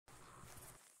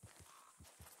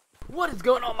What is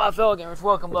going on, my fellow gamers?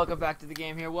 Welcome back to the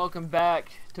game here. Welcome back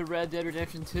to Red Dead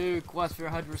Redemption 2, Quest for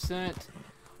 100%.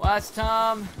 Last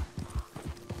time,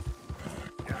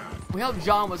 we helped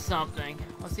John with something.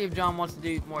 Let's see if John wants to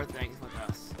do more things with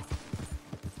us.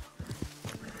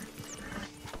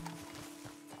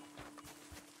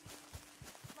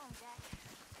 Come on, Jack.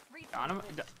 Read John, I'm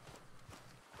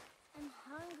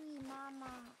hungry,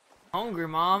 Mama. hungry,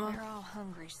 Mama? We're all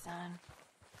hungry, son.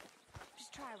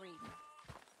 Just try reading.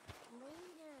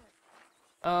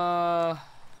 Later.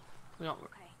 We don't.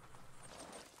 Okay.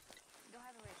 Go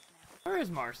have a rest now. Where is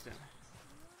Marston?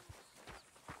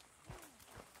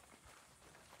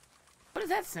 What does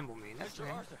that symbol mean? That's Mr.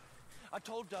 weird. Arthur, I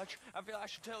told Dutch. I feel I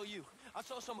should tell you. I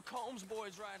saw some of Combs'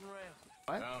 boys riding around.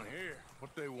 What? Down here.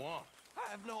 What they want?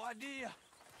 I have no idea.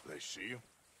 They see you?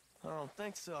 I don't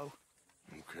think so.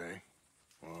 Okay.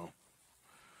 Well,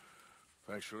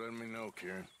 thanks for letting me know,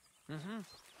 Kieran.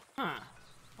 Huh.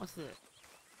 What's this?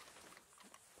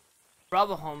 Rob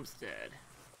a homestead.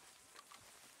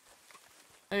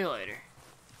 See you later.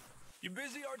 You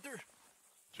busy, Arthur?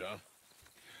 John?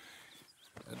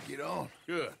 Let's get on.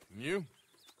 Good. And you?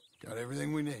 Got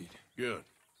everything we need. Good.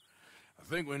 I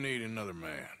think we need another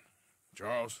man.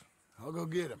 Charles? I'll go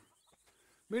get him.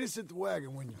 Meet us at the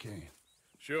wagon when you can.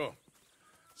 Sure.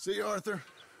 See, Arthur?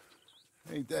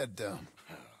 Ain't that dumb.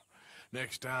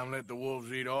 Next time, let the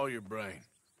wolves eat all your brain.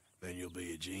 Then you'll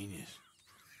be a genius.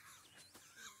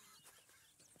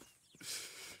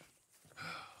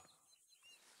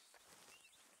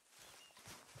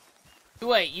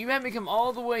 Wait, you had me come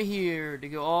all the way here to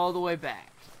go all the way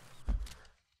back.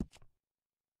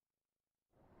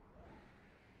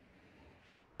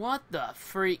 What the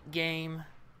freak game?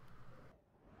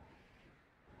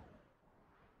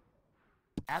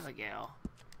 Abigail.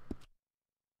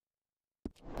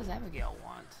 What does Abigail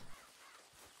want?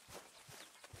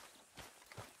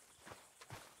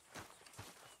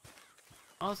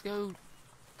 Oh, let's go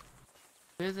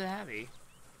visit Abby.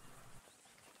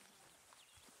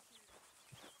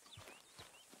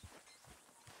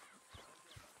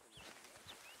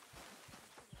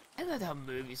 I love how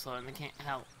movies slow in the camp.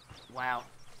 How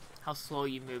slow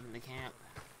you move in the camp.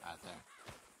 Right there.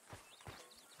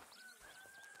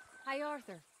 Hey,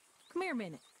 Arthur. Come here a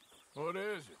minute. What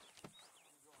is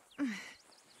it?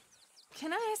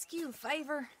 Can I ask you a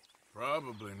favor?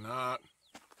 Probably not.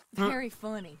 Very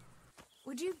funny.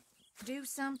 Would you do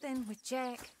something with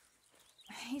Jack?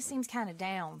 He seems kind of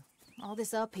down. All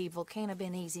this upheaval can't have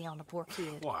been easy on the poor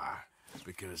kid. Why?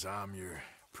 Because I'm your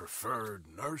preferred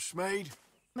nursemaid?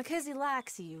 Because he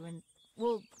likes you and,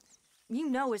 well, you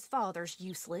know his father's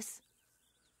useless.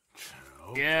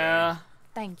 Okay. Yeah.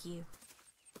 Thank you.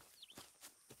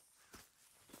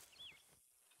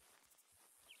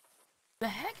 The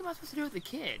heck am I supposed to do with the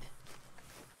kid?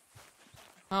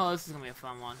 Oh, this is gonna be a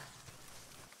fun one.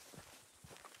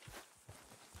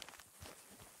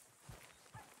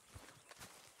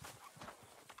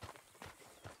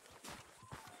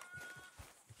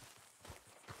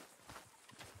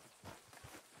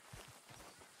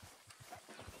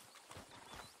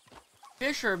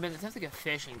 Fisher, but it sounds like a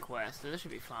fishing quest, so this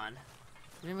should be fun.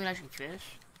 Maybe we can actually fish?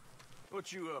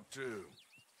 What you up to?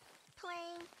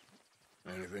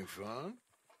 Playing, Anything fun?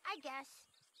 I guess.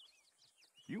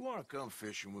 You want to come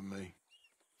fishing with me?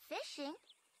 Fishing?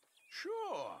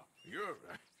 Sure. You're...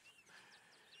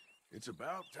 It's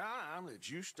about time that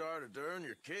you started to earn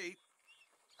your keep.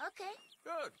 Okay,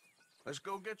 Good. Let's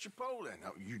go get your pole then.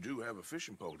 Now, you do have a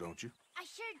fishing pole, don't you? I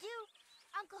sure do.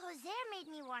 Uncle Jose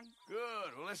made me one.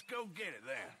 Good. Well, let's go get it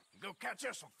then. Go catch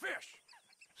us some fish.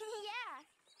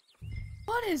 Yeah.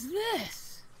 What is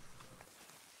this?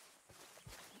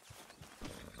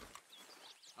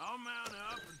 I'll mount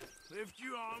up and lift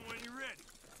you on when you're ready.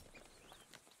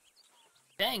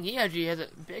 Dang, he actually has a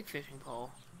big fishing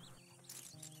pole.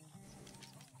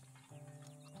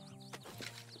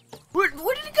 Where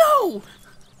did it go?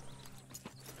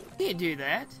 He didn't do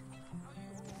that.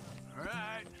 All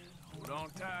right. Hold on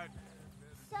tight.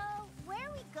 So, where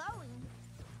are we going?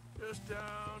 Just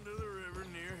down to the river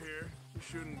near here. You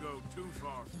shouldn't go too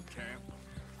far from camp.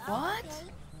 What?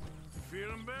 Okay.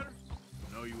 Feeling better?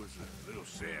 I know you was a little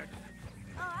sick.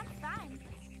 Oh, I'm fine.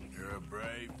 You're a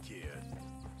brave kid.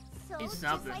 So, He's just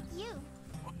something. like you.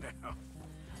 Well,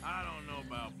 I don't know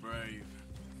about brave.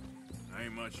 I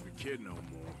ain't much of a kid no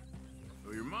more.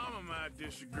 Though your mama might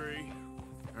disagree.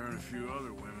 Her and a few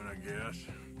other women, I guess.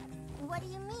 What do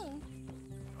you mean?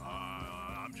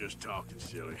 I'm just talking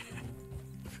silly.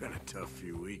 It's been a tough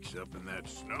few weeks up in that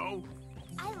snow.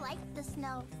 I like the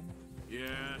snow.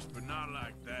 Yes, but not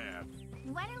like that.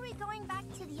 When are we going back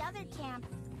to the other camp?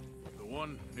 The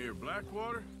one near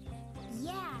Blackwater?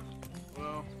 Yeah.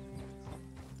 Well,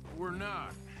 we're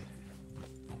not.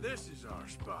 This is our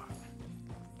spot.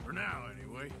 For now,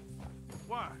 anyway.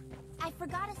 Why? I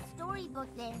forgot a storybook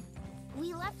there.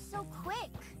 We left so quick.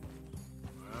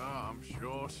 Well, I'm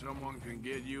sure someone can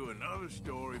get you another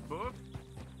storybook.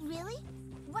 Really?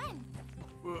 When?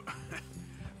 Well,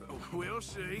 we'll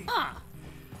see. Huh.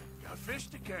 Got fish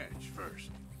to catch first.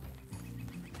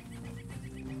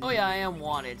 Oh yeah, I am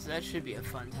wanted, so that should be a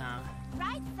fun time.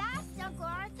 Ride fast, Uncle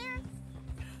Arthur.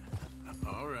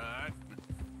 All right.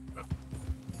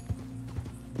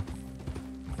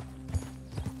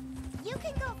 You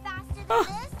can go faster than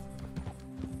this.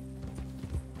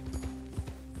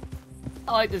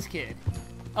 I like this kid.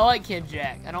 I like Kid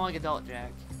Jack. I don't like Adult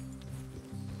Jack.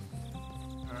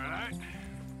 All right.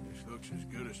 This looks as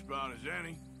good a spot as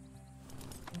any.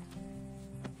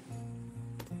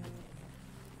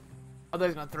 I thought he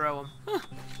was gonna throw him.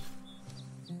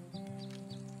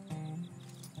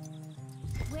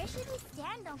 Where should we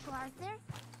stand, Uncle Arthur?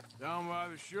 Down by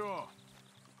the shore.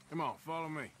 Come on, follow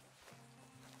me.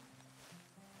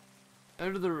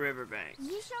 Under the riverbank.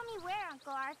 You show me where,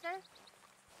 Uncle Arthur.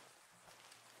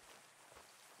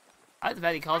 I like the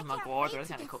fact he calls him I can't Uncle Arthur. wait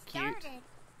That's to kind of get cute. started.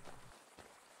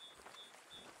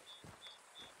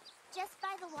 Just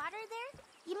by the water there,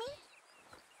 you mean?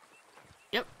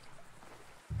 Yep.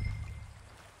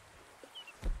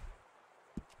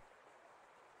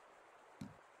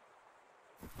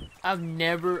 I've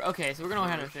never. Okay, so we're gonna learn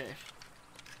how to fish.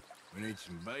 We need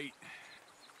some bait.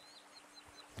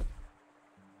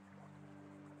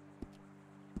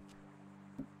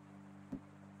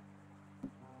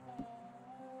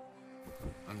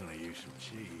 I'm gonna use some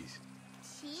cheese.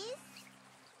 Cheese?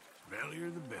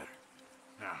 Smellier the better.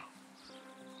 Now,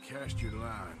 cast your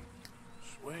line.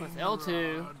 Swing With the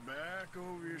L2. rod back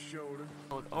over your shoulder.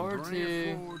 With and bring it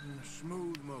R2. forward in a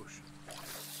smooth motion.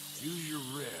 Use your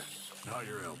wrist, not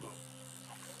your elbow.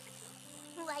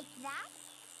 Like that?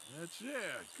 That's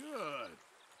it. Good.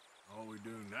 All we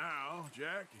do now,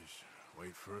 Jack, is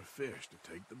wait for a fish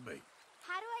to take the bait.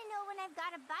 How do I know when I've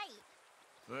got a bite?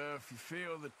 Well, if you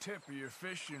feel the tip of your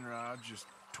fishing rod just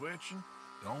twitching,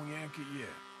 don't yank it yet.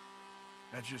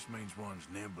 That just means one's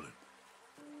nibbling.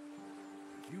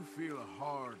 If you feel a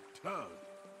hard tug,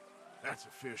 that's a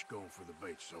fish going for the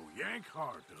bait, so yank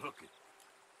hard to hook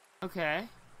it. Okay.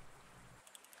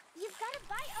 You've got a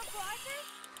bite, Uncle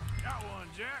Arthur. Got one,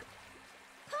 Jack.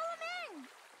 Pull him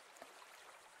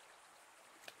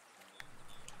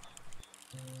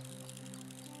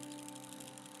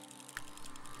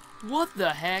in. What the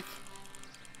heck?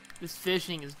 This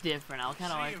fishing is different. I'll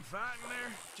kind of See like. him fighting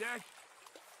there, Jack?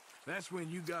 That's when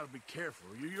you gotta be careful.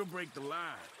 You'll break the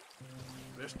line.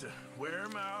 Best to wear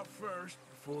him out first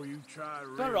before you try to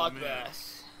The reel rock him in.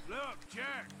 bass. Look,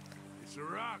 Jack, it's a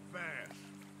rock bass.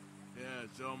 Yeah,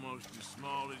 it's almost as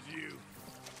small as you.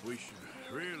 We should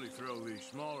really throw these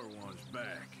smaller ones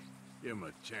back. Give them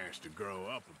a chance to grow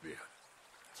up a bit.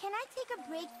 Can I take a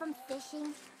break from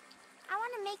fishing? I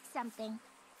want to make something.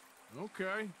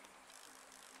 Okay.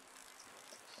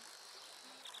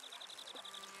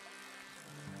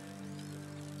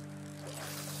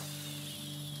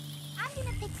 I'm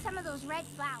gonna pick some of those red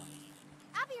flowers.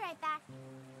 I'll be right back.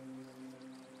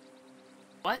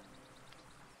 What?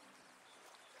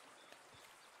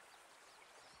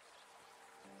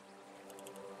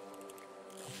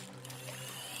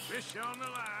 Fish on the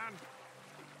line.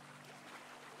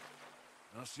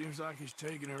 Well, seems like he's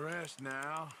taking a rest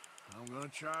now. I'm gonna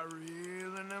try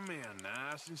reeling them in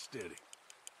nice and steady.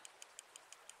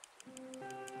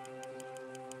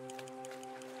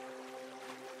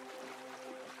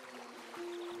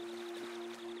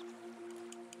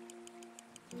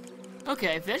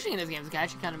 Okay, fishing in this game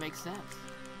actually kind of makes sense.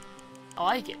 I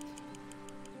like it.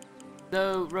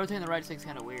 Though rotating the right stick's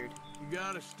kind of weird. You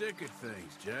gotta stick at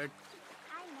things, Jack.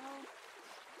 I know.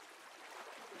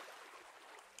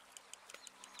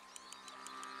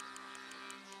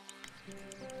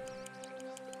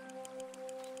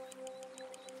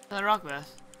 Another rock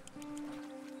bass.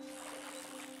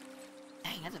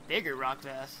 Dang, that's a bigger rock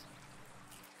bass.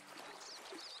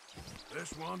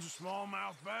 This one's a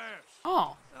smallmouth bass.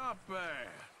 Oh, Not bad.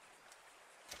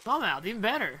 smallmouth, even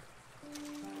better.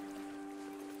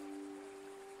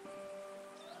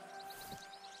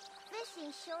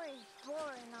 Fishing sure is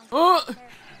boring, Uncle Oh! Arthur.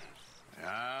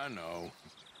 I know.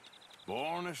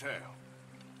 Boring as hell.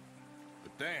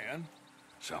 But then,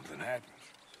 something happens.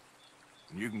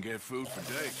 And you can get food for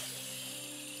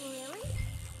days. Really?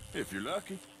 If you're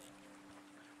lucky.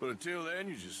 But until then,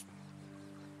 you just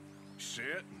sit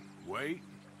and wait.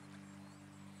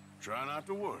 Try not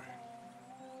to worry.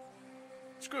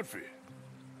 It's good for you.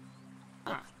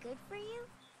 Huh. good for you?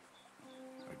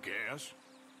 I guess.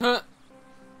 Huh.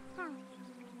 Hmm.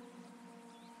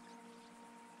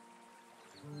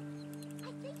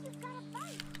 I think you've got a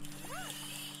bite.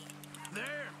 Look,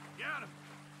 There, got him.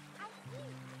 I see.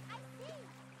 I see.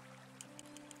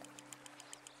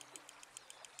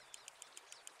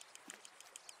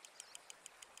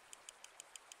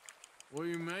 What are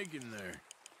you making there?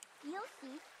 You'll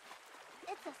see.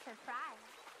 It's a surprise.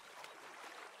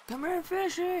 Come here,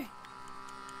 fishy.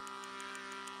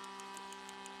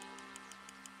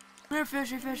 Come here,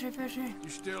 fishy, fishy, fishy. You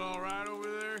still all right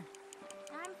over there?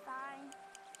 I'm fine.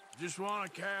 Just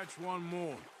want to catch one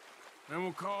more. Then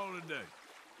we'll call it a day.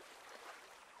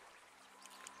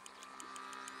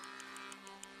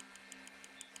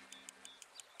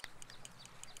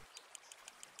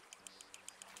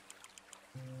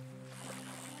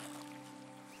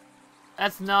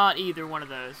 That's not either one of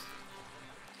those.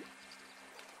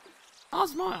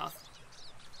 How's my mouth?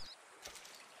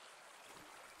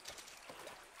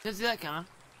 Didn't see that coming.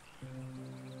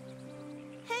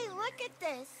 Hey, look at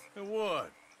this. And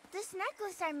what? This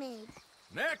necklace I made.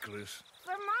 Necklace?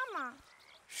 For Mama.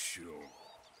 Sure.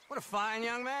 What a fine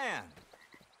young man.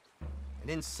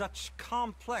 And in such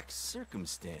complex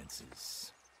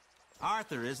circumstances.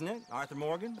 Arthur, isn't it? Arthur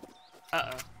Morgan?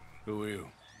 Uh-oh. Who are you?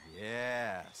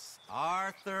 Yes,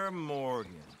 Arthur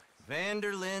Morgan.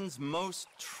 Vanderlyn's most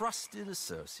trusted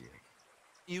associate.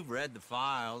 You've read the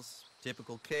files.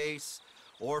 Typical case.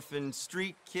 Orphaned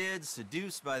street kid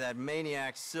seduced by that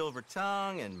maniac's silver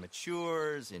tongue and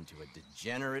matures into a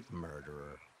degenerate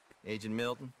murderer. Agent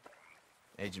Milton?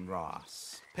 Agent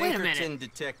Ross. Wait a minute. Pinkerton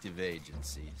Detective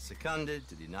Agency, seconded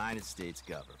to the United States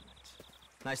government.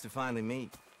 Nice to finally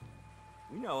meet.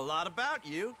 We know a lot about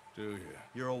you. Do you?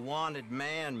 You're a wanted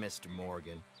man, Mr.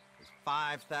 Morgan. There's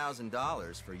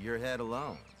 $5,000 for your head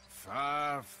alone.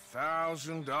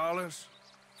 $5,000?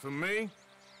 For me?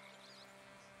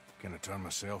 Can I turn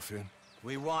myself in?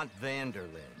 We want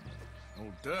Vanderlyn.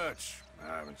 Old Dutch.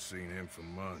 I haven't seen him for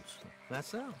months. That's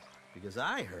so. Because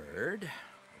I heard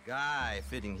a guy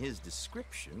fitting his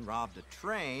description robbed a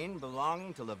train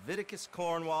belonging to Leviticus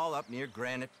Cornwall up near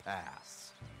Granite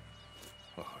Pass.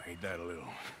 Oh, ain't that a little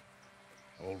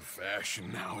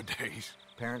old-fashioned nowadays?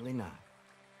 Apparently not.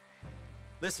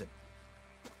 Listen.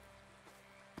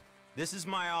 This is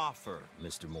my offer,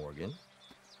 Mr. Morgan.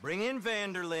 Bring in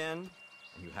Vanderlyn,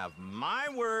 and you have my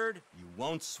word you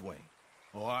won't swing.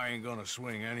 Oh, I ain't gonna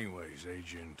swing anyways,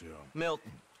 Agent,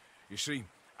 Milton. You see,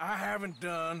 I haven't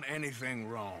done anything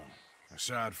wrong,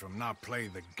 aside from not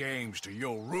playing the games to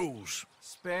your rules.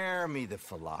 Spare me the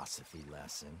philosophy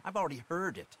lesson. I've already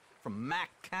heard it from Mac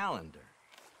Callender.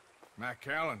 Matt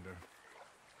Callender.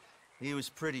 He was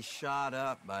pretty shot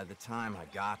up by the time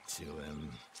I got to him.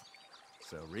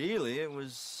 So really, it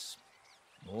was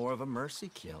more of a mercy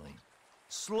killing.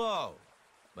 Slow,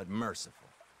 but merciful.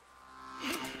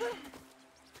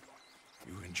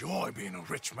 You enjoy being a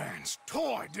rich man's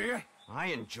toy, dear. I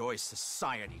enjoy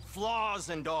society, flaws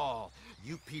and all.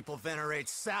 You people venerate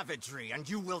savagery, and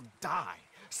you will die.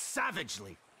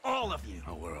 Savagely, all of you.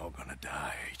 Oh, we're all gonna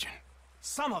die, Agent.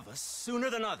 Some of us sooner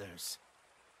than others.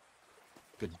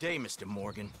 Good day, Mr.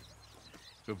 Morgan.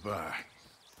 Goodbye.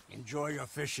 Enjoy your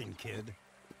fishing, kid,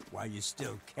 while you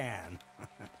still can.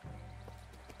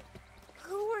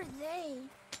 Who are they?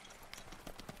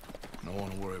 No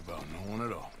one to worry about, no one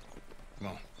at all. Come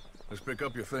on, let's pick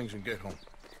up your things and get home.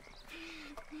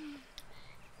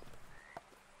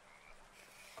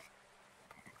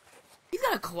 You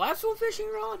got a collapsible fishing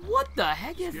rod? What the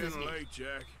heck is It's this? getting late,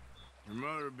 Jack. Your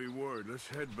mother would be worried. Let's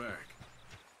head back.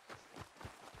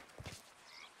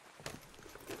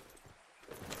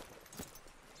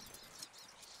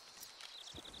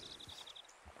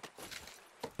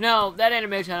 No, that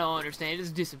animation I don't understand. It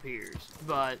just disappears.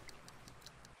 But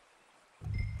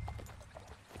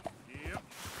Yep.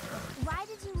 Why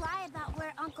did you lie about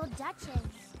where Uncle Dutch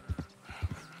is?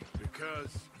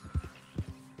 Because...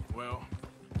 well...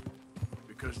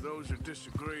 because those are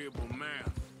disagreeable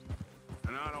men.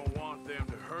 And I don't want them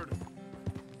to hurt him.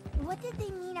 What did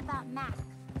they mean about Mac?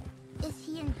 Is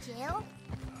he in jail?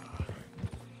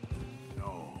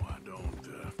 No, I don't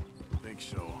think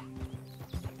so.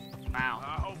 wow.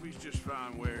 I hope he's just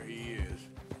fine where he is.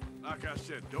 Like I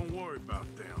said, don't worry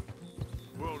about them.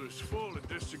 The world is full of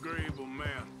disagreeable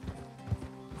men.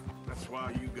 That's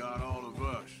why you got all of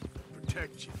us.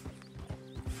 Protect you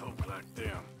from folk like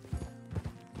them.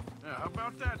 Now, how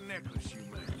about that necklace you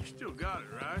made? You still got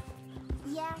it, right?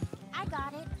 Yeah, I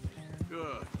got it.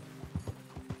 Good.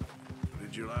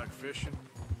 Did you like fishing?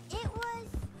 It was...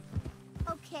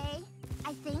 okay,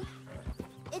 I think.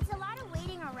 It's a lot of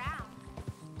waiting around.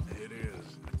 It is.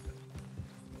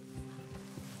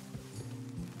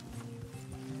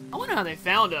 I wonder how they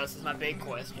found us is my big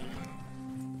question.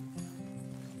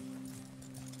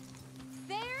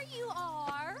 There you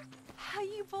are. How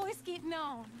you boys getting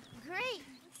on? Great.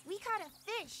 We caught a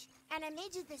fish, and I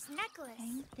made you this necklace.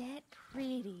 Ain't that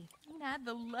pretty? Ain't I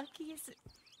the luckiest?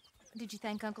 Did you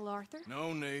thank Uncle Arthur?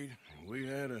 No need. We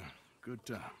had a good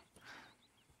time.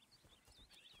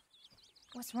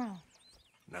 What's wrong?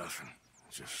 Nothing.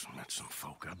 Just met some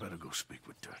folk. I better go speak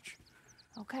with Dutch.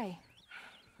 Okay.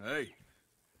 Hey,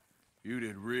 you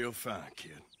did real fine,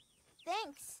 kid.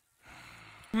 Thanks.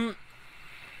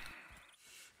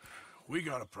 We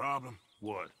got a problem.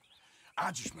 What?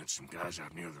 I just met some guys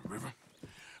out near the river.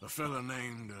 A fella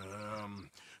named,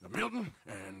 Milton,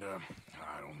 and,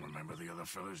 I don't remember the other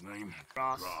fella's name.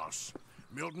 Ross.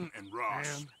 Milton and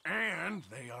Ross. And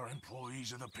they are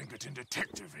employees of the Pinkerton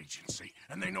Detective Agency.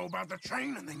 And they know about the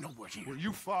train, and they know we're here. Were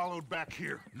you followed back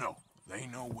here? No, they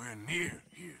know we're near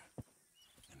here.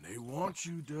 And they want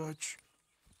you, Dutch.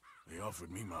 They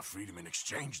offered me my freedom in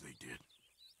exchange, they did.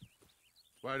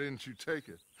 Why didn't you take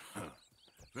it?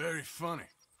 Very funny.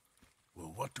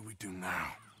 Well, what do we do now?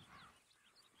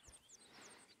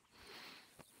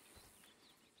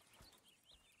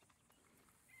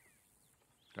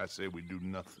 I say we do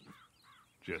nothing.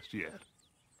 Just yet.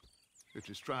 They're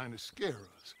just trying to scare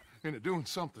us into doing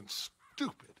something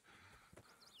stupid.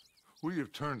 We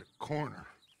have turned a corner.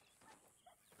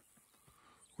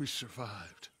 We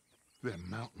survived them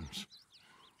mountains.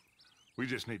 We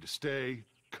just need to stay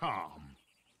calm.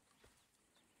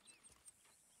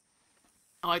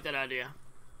 I like that idea.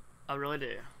 I really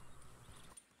do.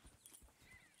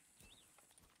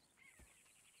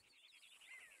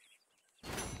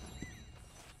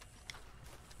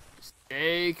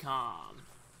 Stay calm.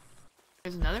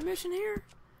 There's another mission here?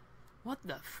 What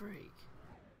the freak?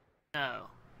 No.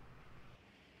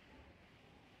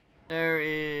 There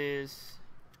is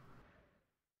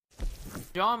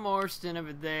John Marston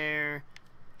over there,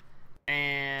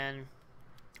 and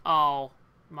oh,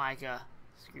 Micah.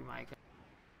 Screw Micah.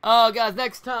 Oh, guys,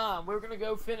 next time we're gonna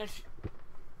go finish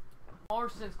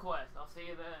Marston's quest. I'll see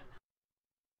you then.